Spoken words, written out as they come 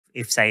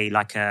if say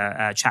like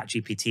a chat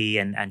GPT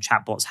and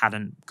chatbots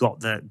hadn't got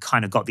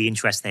the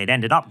interest they'd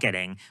ended up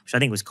getting, which I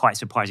think was quite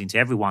surprising to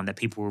everyone, that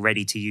people were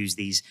ready to use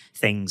these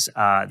things,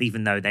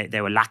 even though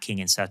they were lacking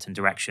in certain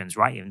directions,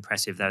 right?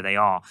 Impressive though they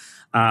are.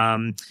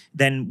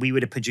 Then we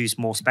would have produced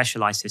more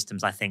specialized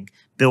systems, I think,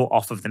 built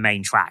off of the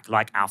main track,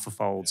 like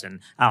AlphaFolds and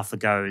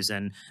AlphaGos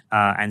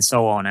and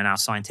so on, and our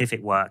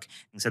scientific work.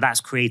 And so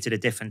that's created a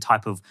different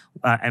type of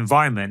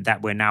environment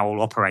that we're now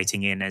all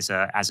operating in as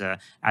a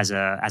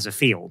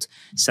field.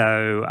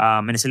 So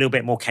and it's a little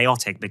bit more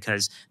chaotic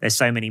because there's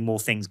so many more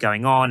things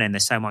going on, and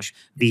there's so much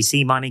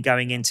VC money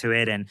going into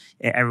it, and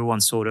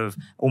everyone's sort of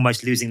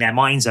almost losing their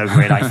minds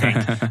over it, I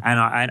think.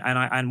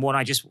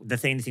 The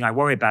thing I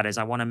worry about is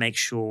I want to make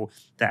sure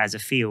that as a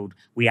field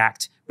we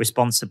act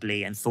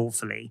responsibly and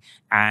thoughtfully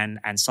and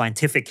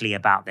scientifically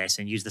about this,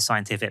 and use the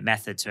scientific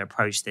method to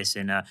approach this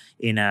in a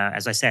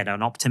as I said,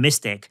 an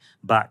optimistic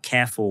but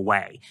careful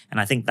way. And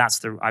I think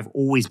I've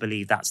always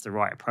believed that's the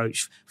right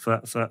approach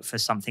for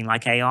something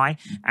like AI.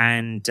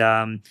 And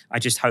I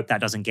just hope that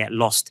doesn't get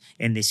lost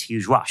in this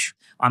huge rush.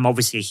 I'm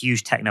obviously a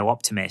huge techno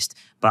optimist,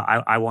 but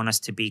I want us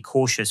to be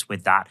cautious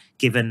with that,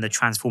 given the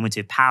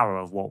transformative power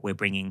of what we're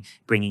bringing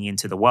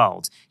into the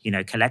world,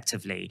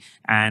 collectively.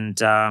 And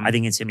I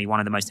think it's going to be one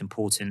of the most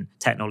important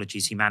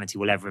technologies humanity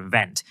will ever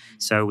invent.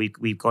 So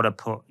we've got to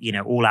put,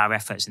 all our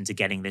efforts into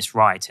getting this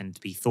right, and to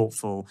be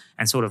thoughtful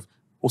and sort of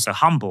also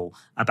humble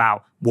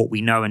about what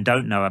we know and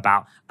don't know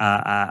about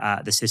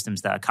the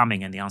systems that are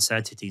coming and the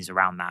uncertainties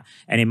around that.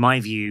 And in my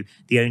view,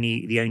 the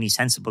only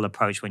sensible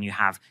approach when you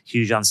have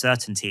huge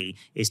uncertainty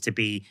is to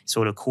be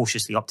sort of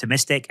cautiously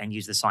optimistic and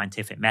use the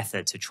scientific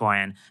method to try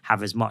and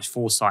have as much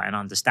foresight and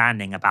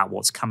understanding about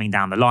what's coming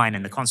down the line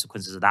and the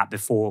consequences of that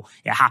before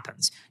it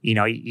happens. You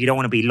don't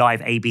want to be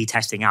live A/B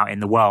testing out in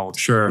the world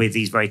with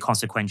these very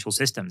consequential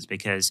systems,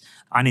 because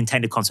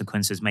unintended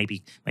consequences may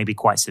be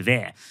quite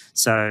severe.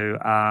 So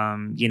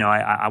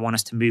I want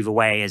us to move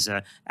away as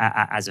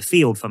a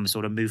field from a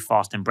sort of move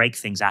fast and break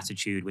things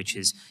attitude, which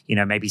is,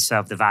 maybe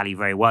served the Valley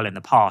very well in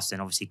the past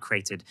and obviously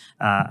created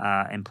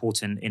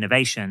important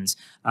innovations.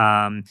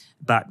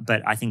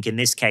 But I think in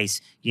this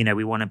case,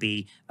 we want to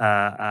be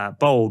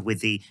bold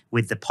with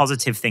the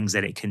positive things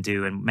that it can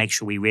do, and make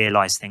sure we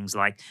realize things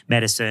like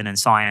medicine and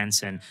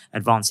science and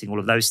advancing all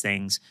of those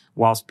things,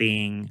 whilst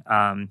being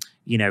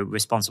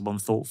responsible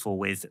and thoughtful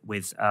with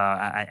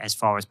as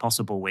far as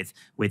possible with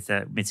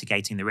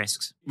mitigating the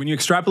risks. When you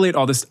extrapolate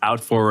all this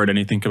out forward and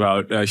you think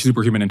about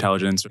superhuman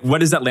intelligence, what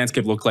does that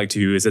landscape look like to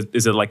you? Is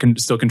it like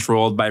still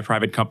controlled by a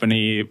private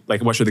company?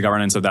 Like, what should the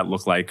governance of that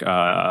look like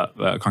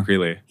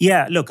concretely?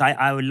 Yeah, look,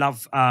 I would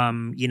love,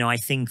 I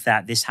think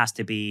that this has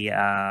to be,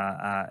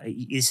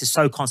 this is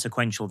so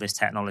consequential, this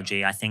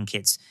technology. I think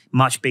it's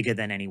much bigger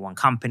than any one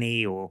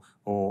company or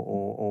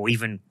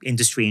even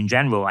industry in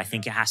general. I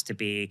think it has to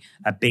be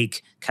a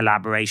big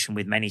collaboration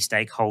with many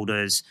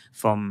stakeholders,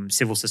 from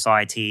civil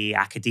society,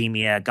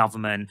 academia,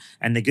 government.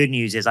 And the good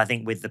news is, I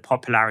think with the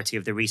popularity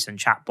of the recent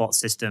chatbot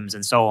systems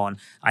and so on,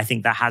 I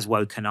think that has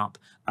woken up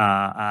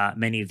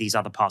many of these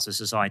other parts of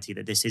society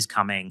that this is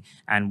coming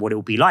and what it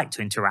will be like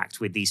to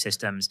interact with these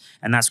systems.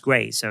 And that's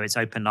great. So it's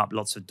opened up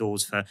lots of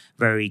doors for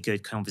very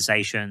good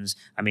conversations.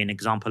 I mean, an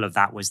example of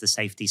that was the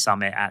Safety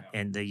Summit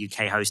in the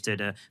UK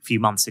hosted a few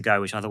months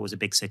ago, which I thought was a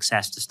big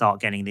success to start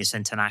getting this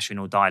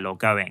international dialogue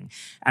going.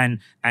 And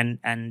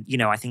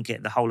I think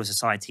the whole of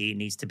society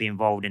needs to be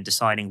involved in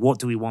deciding, what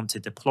do we want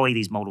to deploy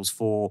these models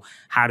for?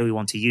 How do we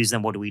want to use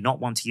them? What do we not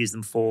want to use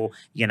them for?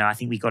 I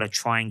think we've got to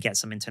try and get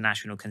some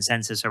international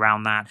consensus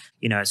around that,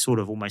 sort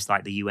of almost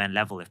like the UN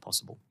level if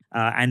possible.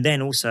 And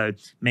then also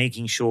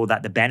making sure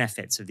that the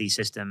benefits of these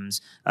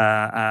systems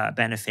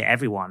benefit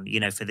everyone,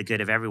 for the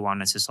good of everyone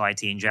and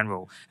society in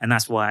general. And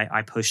that's why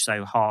I push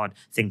so hard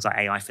things like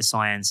AI for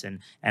science.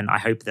 And I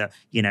hope that,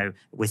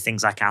 with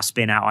things like our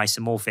spin-out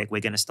isomorphic,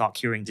 we're going to start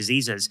curing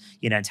diseases,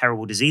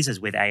 terrible diseases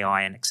with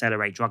AI, and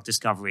accelerate drug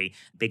discovery,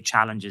 big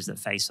challenges that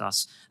face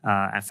us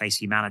and face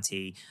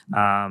humanity,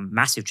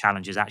 massive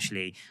challenges,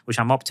 actually, which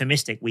I'm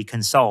optimistic we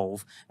can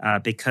solve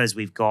because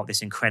we've got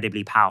this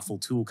incredibly powerful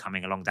tool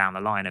coming along down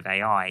the line of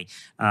AI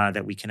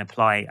that we can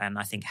apply and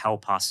I think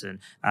help us and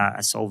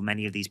solve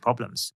many of these problems.